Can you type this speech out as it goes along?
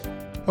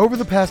Over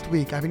the past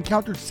week, I've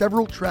encountered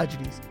several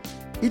tragedies,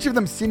 each of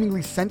them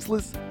seemingly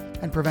senseless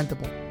and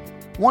preventable.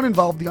 One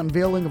involved the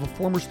unveiling of a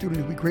former student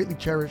who we greatly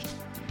cherished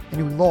and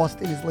who we lost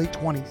in his late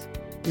 20s,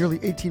 nearly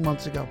 18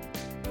 months ago.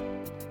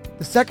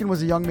 The second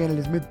was a young man in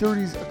his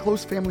mid-30s, a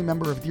close family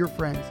member of dear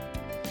friends,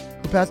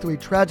 who passed away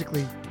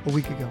tragically a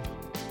week ago.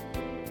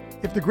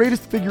 If the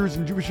greatest figures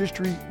in Jewish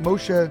history,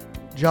 Moshe,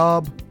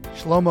 Job,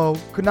 Shlomo,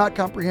 could not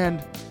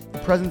comprehend the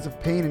presence of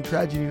pain and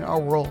tragedy in our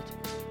world,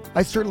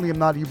 I certainly am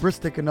not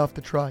hubristic enough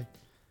to try.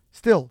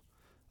 Still,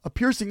 a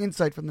piercing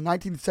insight from the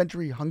 19th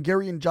century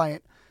Hungarian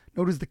giant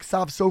known as the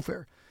Ksav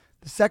Sofer,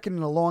 the second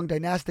in a long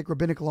dynastic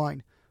rabbinic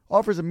line,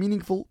 offers a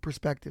meaningful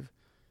perspective.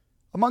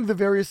 Among the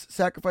various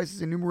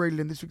sacrifices enumerated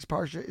in this week's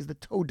parsha is the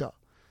Todah,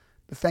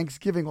 the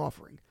thanksgiving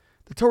offering.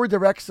 The Torah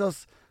directs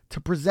us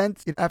to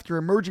present it after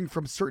emerging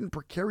from certain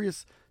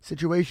precarious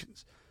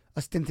situations,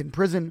 a stint in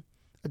prison,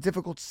 a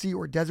difficult sea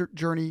or desert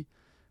journey,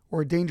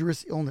 or a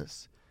dangerous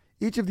illness.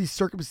 Each of these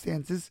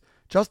circumstances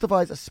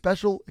justifies a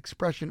special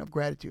expression of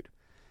gratitude.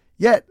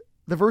 Yet,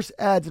 the verse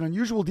adds an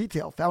unusual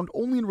detail found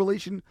only in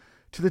relation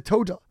to the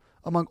Todah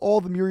among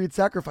all the myriad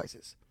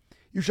sacrifices.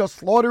 You shall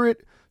slaughter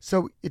it,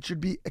 so it should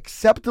be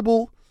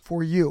acceptable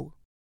for you.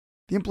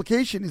 The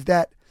implication is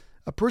that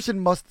a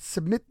person must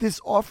submit this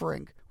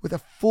offering with a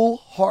full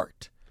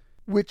heart,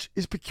 which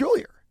is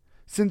peculiar,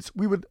 since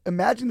we would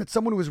imagine that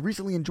someone who has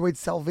recently enjoyed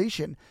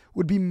salvation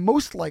would be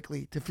most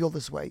likely to feel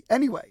this way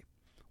anyway.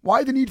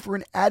 Why the need for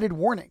an added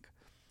warning?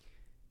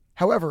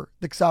 However,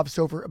 the Ksav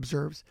Sofer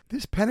observes,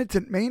 this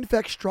penitent may in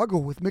fact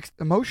struggle with mixed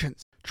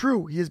emotions.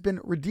 True, he has been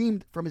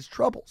redeemed from his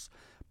troubles,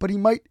 but he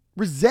might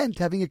resent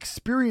having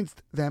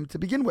experienced them to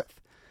begin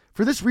with.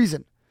 For this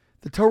reason,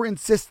 the Torah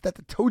insists that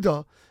the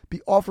Todah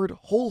be offered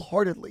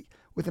wholeheartedly,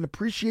 with an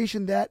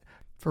appreciation that,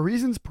 for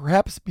reasons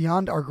perhaps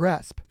beyond our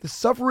grasp, the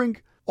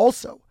suffering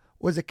also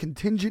was a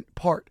contingent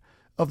part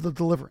of the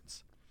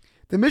deliverance.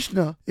 The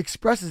Mishnah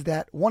expresses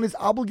that one is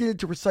obligated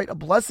to recite a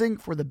blessing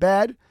for the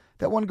bad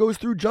that one goes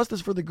through just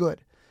as for the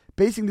good,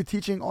 basing the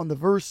teaching on the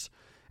verse,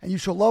 and you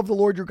shall love the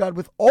Lord your God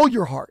with all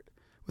your heart,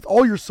 with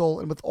all your soul,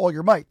 and with all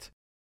your might.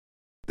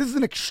 This is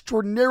an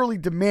extraordinarily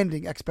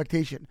demanding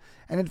expectation,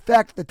 and in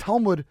fact the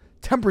Talmud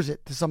tempers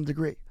it to some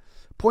degree,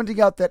 pointing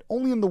out that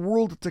only in the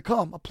world to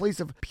come, a place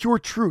of pure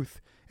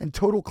truth and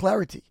total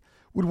clarity,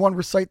 would one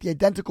recite the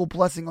identical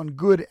blessing on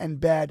good and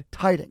bad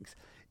tidings.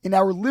 In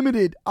our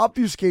limited,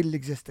 obfuscated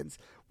existence,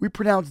 we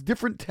pronounce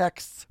different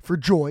texts for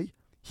joy,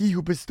 he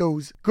who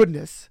bestows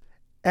goodness,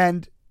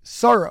 and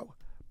sorrow,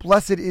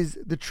 blessed is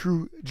the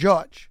true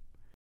judge.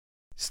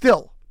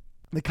 Still,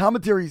 the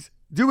commentaries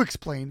do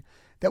explain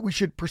that we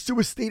should pursue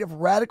a state of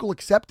radical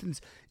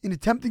acceptance in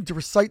attempting to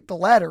recite the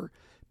latter,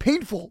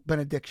 painful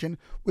benediction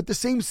with the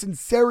same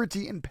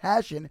sincerity and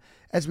passion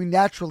as we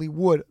naturally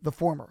would the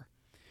former.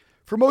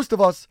 For most of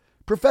us,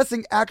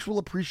 professing actual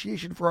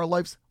appreciation for our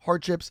life's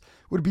hardships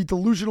would be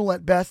delusional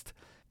at best,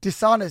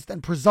 dishonest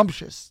and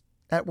presumptuous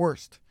at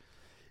worst.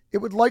 It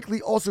would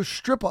likely also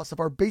strip us of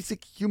our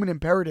basic human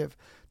imperative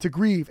to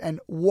grieve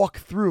and walk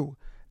through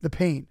the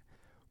pain.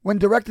 When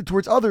directed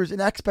towards others,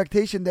 an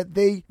expectation that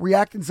they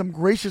react in some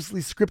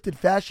graciously scripted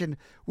fashion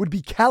would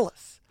be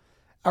callous.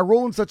 Our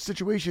role in such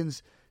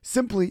situations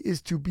simply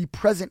is to be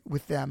present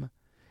with them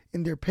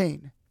in their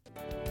pain.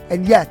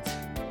 And yet,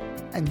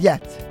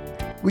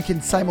 we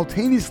can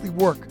simultaneously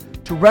work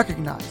to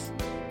recognize,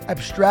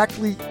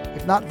 abstractly,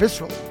 if not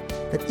viscerally,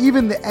 that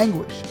even the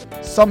anguish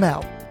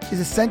somehow is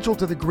essential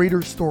to the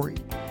greater story,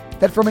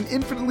 that from an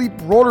infinitely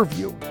broader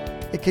view,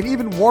 it can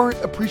even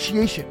warrant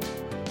appreciation,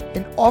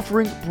 an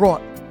offering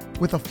brought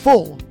with a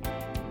full,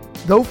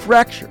 though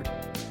fractured,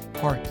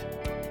 heart.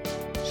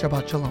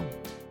 Shabbat Shalom.